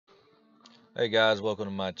Hey guys, welcome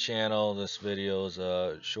to my channel. This video is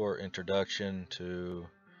a short introduction to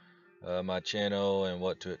my channel and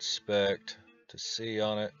what to expect to see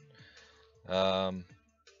on it. Um,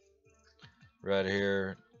 right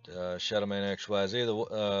here, Shadowman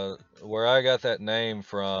XYZ. Where I got that name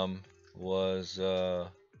from was an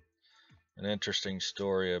interesting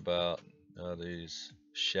story about these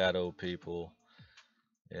shadow people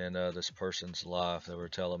in this person's life they were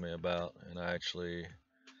telling me about, and I actually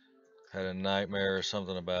had a nightmare or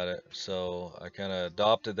something about it. So I kind of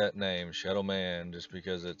adopted that name, Shadow Man, just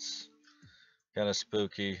because it's kind of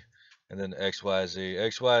spooky. And then XYZ.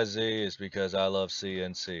 XYZ is because I love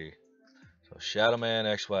CNC. So Shadow Man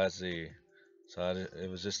XYZ. So it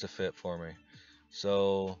was just a fit for me.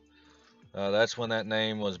 So that's when that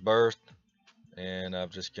name was birthed, and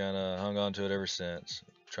I've just kind of hung on to it ever since.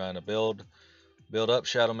 Trying to build up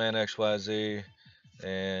Shadow Man XYZ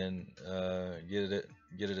and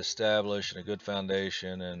get it established and a good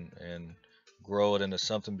foundation and grow it into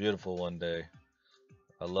something beautiful one day.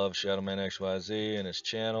 I love Shadowman XYZ and his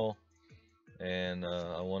channel, and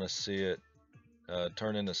I want to see it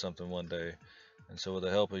turn into something one day. And so, with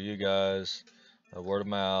the help of you guys, word of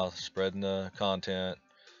mouth, spreading the content,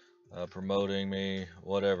 promoting me,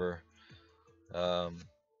 whatever, um,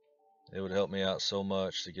 it would help me out so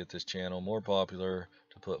much to get this channel more popular,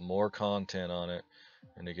 to put more content on it,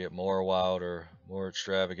 and to get more wilder, more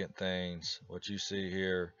extravagant things. What you see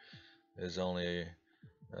here is only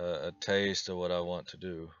a taste of what I want to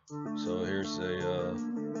do. So here's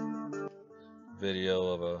a video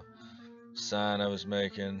of a sign I was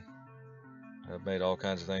making. I've made all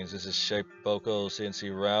kinds of things. This is Shape Boko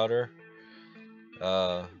CNC router.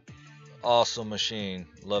 Uh, awesome machine.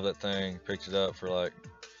 Love that thing. Picked it up for like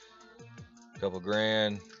a couple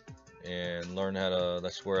grand and learned how to.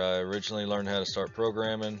 That's where I originally learned how to start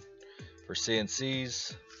programming for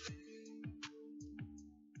CNCs.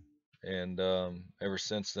 And ever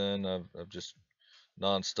since then, I've just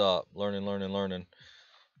nonstop learning.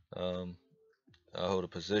 Um, I hold a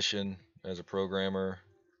position as a programmer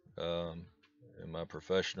um, in my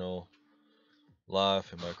professional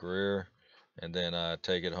life, in my career, and then I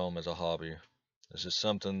take it home as a hobby. It's just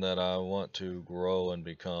something that I want to grow and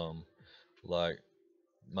become, like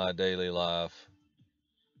my daily life,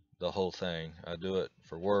 the whole thing. I do it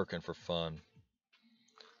for work and for fun.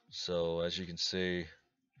 So as you can see,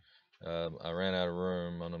 I ran out of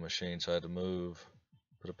room on the machine, so I had to move,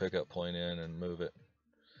 put a pickup point in and move it.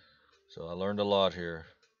 So I learned a lot here.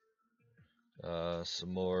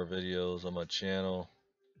 Some more videos on my channel.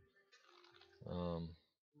 Um,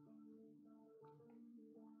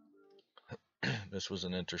 this was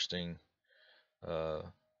an interesting uh,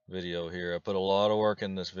 video here. I put a lot of work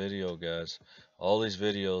in this video, guys. All these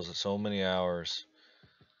videos, so many hours.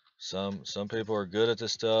 Some people are good at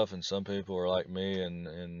this stuff, and some people are like me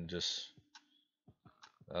and just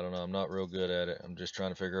I don't know. I'm not real good at it. I'm just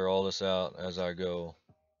trying to figure all this out as I go.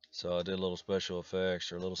 So I did a little special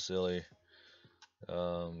effects, or a little silly,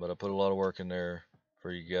 but I put a lot of work in there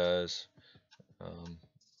for you guys. Um,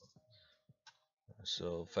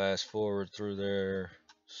 so fast forward through there,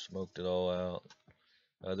 smoked it all out.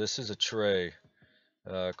 This is a tray.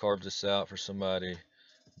 I carved this out for somebody.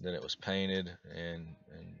 Then it was painted and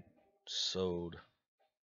sewed.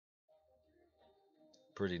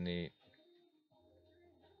 Pretty neat.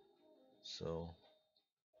 So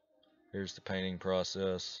here's the painting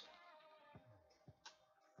process.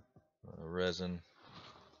 Resin.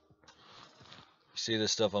 You see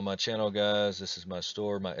this stuff on my channel, guys. This is my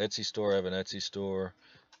store, my Etsy store. I have an Etsy store.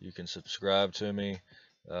 You can subscribe to me.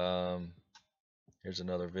 Um, here's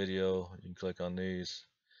another video. You can click on these.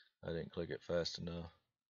 I didn't click it fast enough.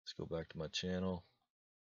 Let's go back to my channel.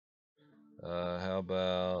 Uh, how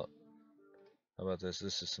about how about this?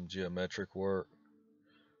 This is some geometric work.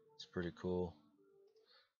 It's pretty cool.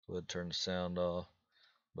 Go ahead and turn the sound off.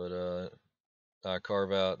 But I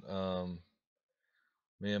carve out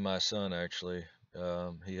me and my son actually.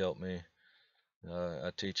 He helped me.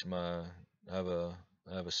 I teach my I have a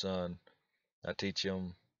I have a son. I teach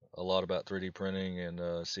him a lot about 3D printing and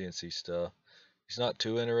CNC stuff. He's not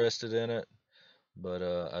too interested in it, but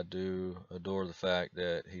I do adore the fact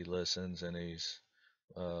that he listens and he's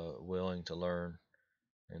willing to learn,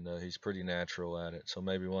 and he's pretty natural at it. So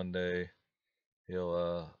maybe one day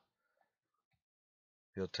he'll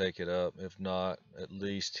he'll take it up. If not, at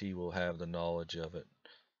least he will have the knowledge of it.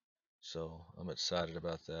 So I'm excited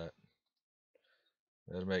about that.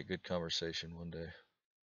 That'll make good conversation one day.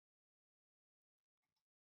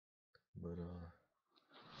 But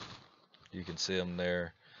you can see him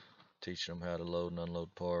there teaching him how to load and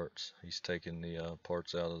unload parts. He's taking the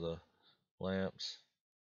parts out of the lamps.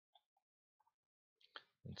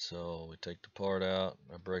 So we take the part out,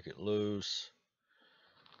 I break it loose,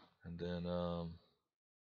 and then I'll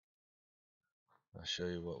show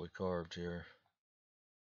you what we carved here.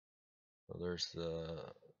 So there's the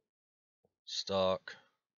stock,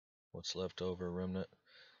 what's left over, remnant,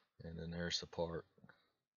 and then there's the part.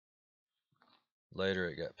 Later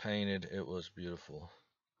it got painted, it was beautiful.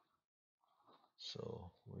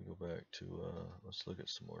 So we go back to, let's look at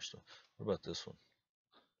some more stuff. What about this one?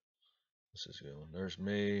 This is a good one. There's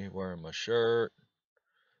me wearing my shirt.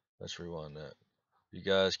 Let's rewind that. You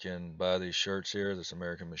guys can buy these shirts here. This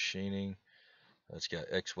American Machining. It's got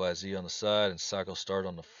XYZ on the side and Cycle Start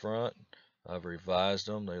on the front. I've revised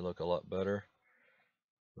them. They look a lot better.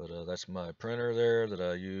 But that's my printer there that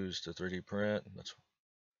I use to 3D print. That's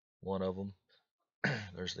one of them.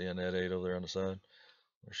 There's the Net 8 over there on the side.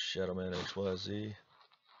 There's Shadowman XYZ.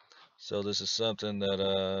 So this is something that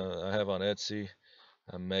I have on Etsy.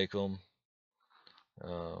 I make them.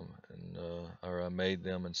 Or I made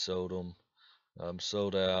them and sold them. I'm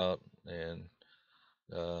sold out, and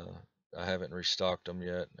I haven't restocked them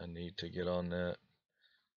yet. I need to get on that.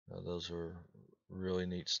 Those are really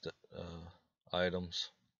neat items.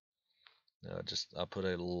 I put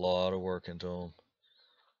a lot of work into them.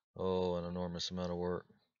 Oh, an enormous amount of work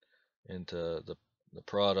into the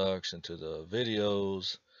products, into the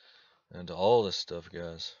videos, and to all this stuff,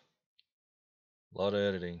 guys. A lot of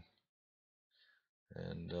editing.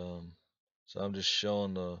 And so I'm just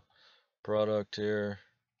showing the product here.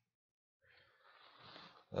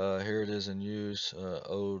 Here it is in use,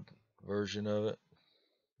 old version of it.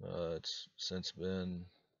 It's since been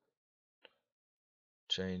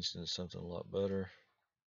changed into something a lot better.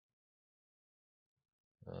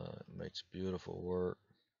 It makes beautiful work.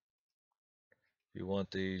 If you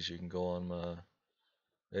want these, you can go on my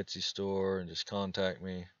Etsy store and just contact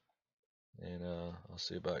me, and I'll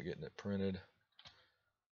see about getting it printed.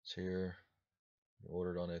 It's here. You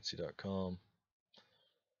order it on Etsy.com.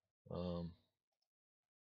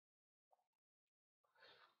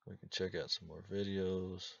 We can check out some more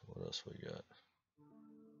videos. What else we got?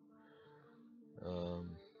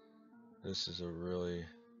 This is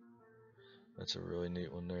that's a really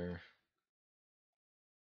neat one there.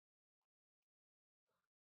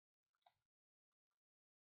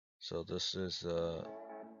 So this is the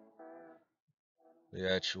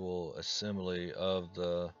actual assembly of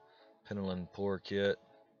the Pinelin pour kit.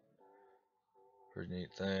 Pretty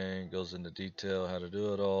neat thing. Goes into detail how to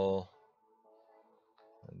do it all,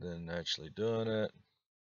 and then actually doing it,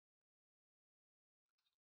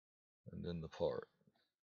 and then the part.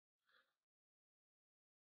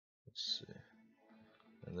 Let's see.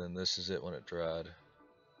 And then this is it when it dried.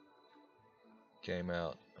 Came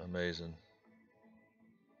out amazing.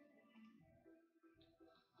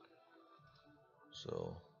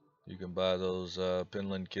 So you can buy those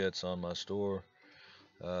Pinelin kits on my store.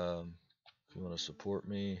 If you want to support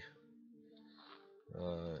me,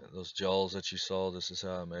 those jaws that you saw, this is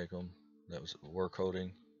how I make them. That was work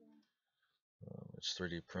coating. It's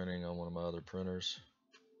 3D printing on one of my other printers.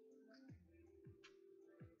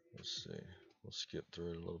 Let's see. We'll skip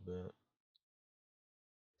through it a little bit.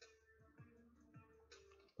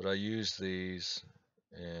 But I use these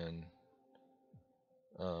and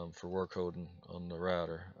for work coating on the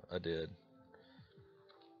router. I did.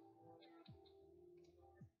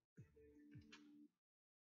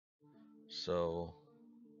 So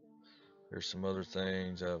here's some other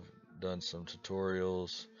things. I've done some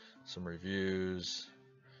tutorials, some reviews.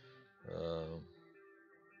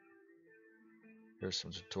 Here's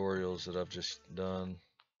some tutorials that I've just done.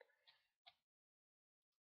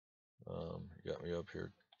 Got me up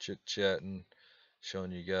here chit-chatting,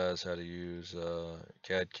 showing you guys how to use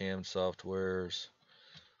CAD/CAM softwares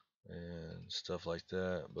and stuff like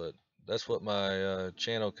that. But that's what my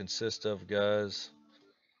channel consists of, guys.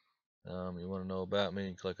 You want to know about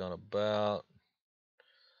me, click on about.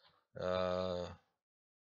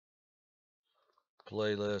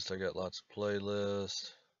 Playlist, I got lots of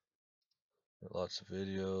playlists, got lots of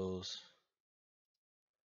videos.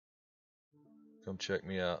 Come check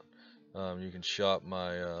me out. You can shop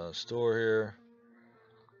my store here.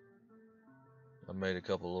 I made a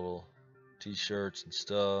couple little t-shirts and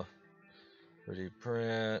stuff. 3D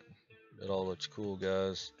print. It all looks cool,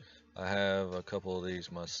 guys. I have a couple of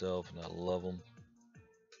these myself and I love them.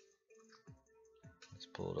 Let's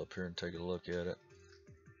pull it up here and take a look at it.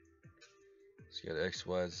 It's got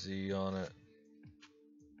XYZ on it.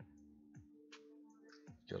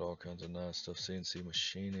 Got all kinds of nice stuff. CNC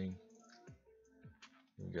machining.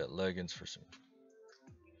 We got leggings for some.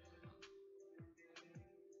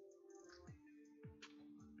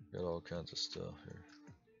 Got all kinds of stuff here.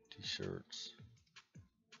 T-shirts.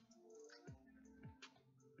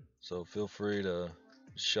 So feel free to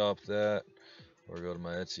shop that or go to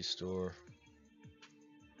my Etsy store.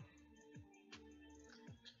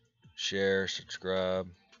 Share, subscribe,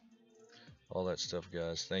 all that stuff,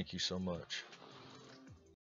 guys. Thank you so much.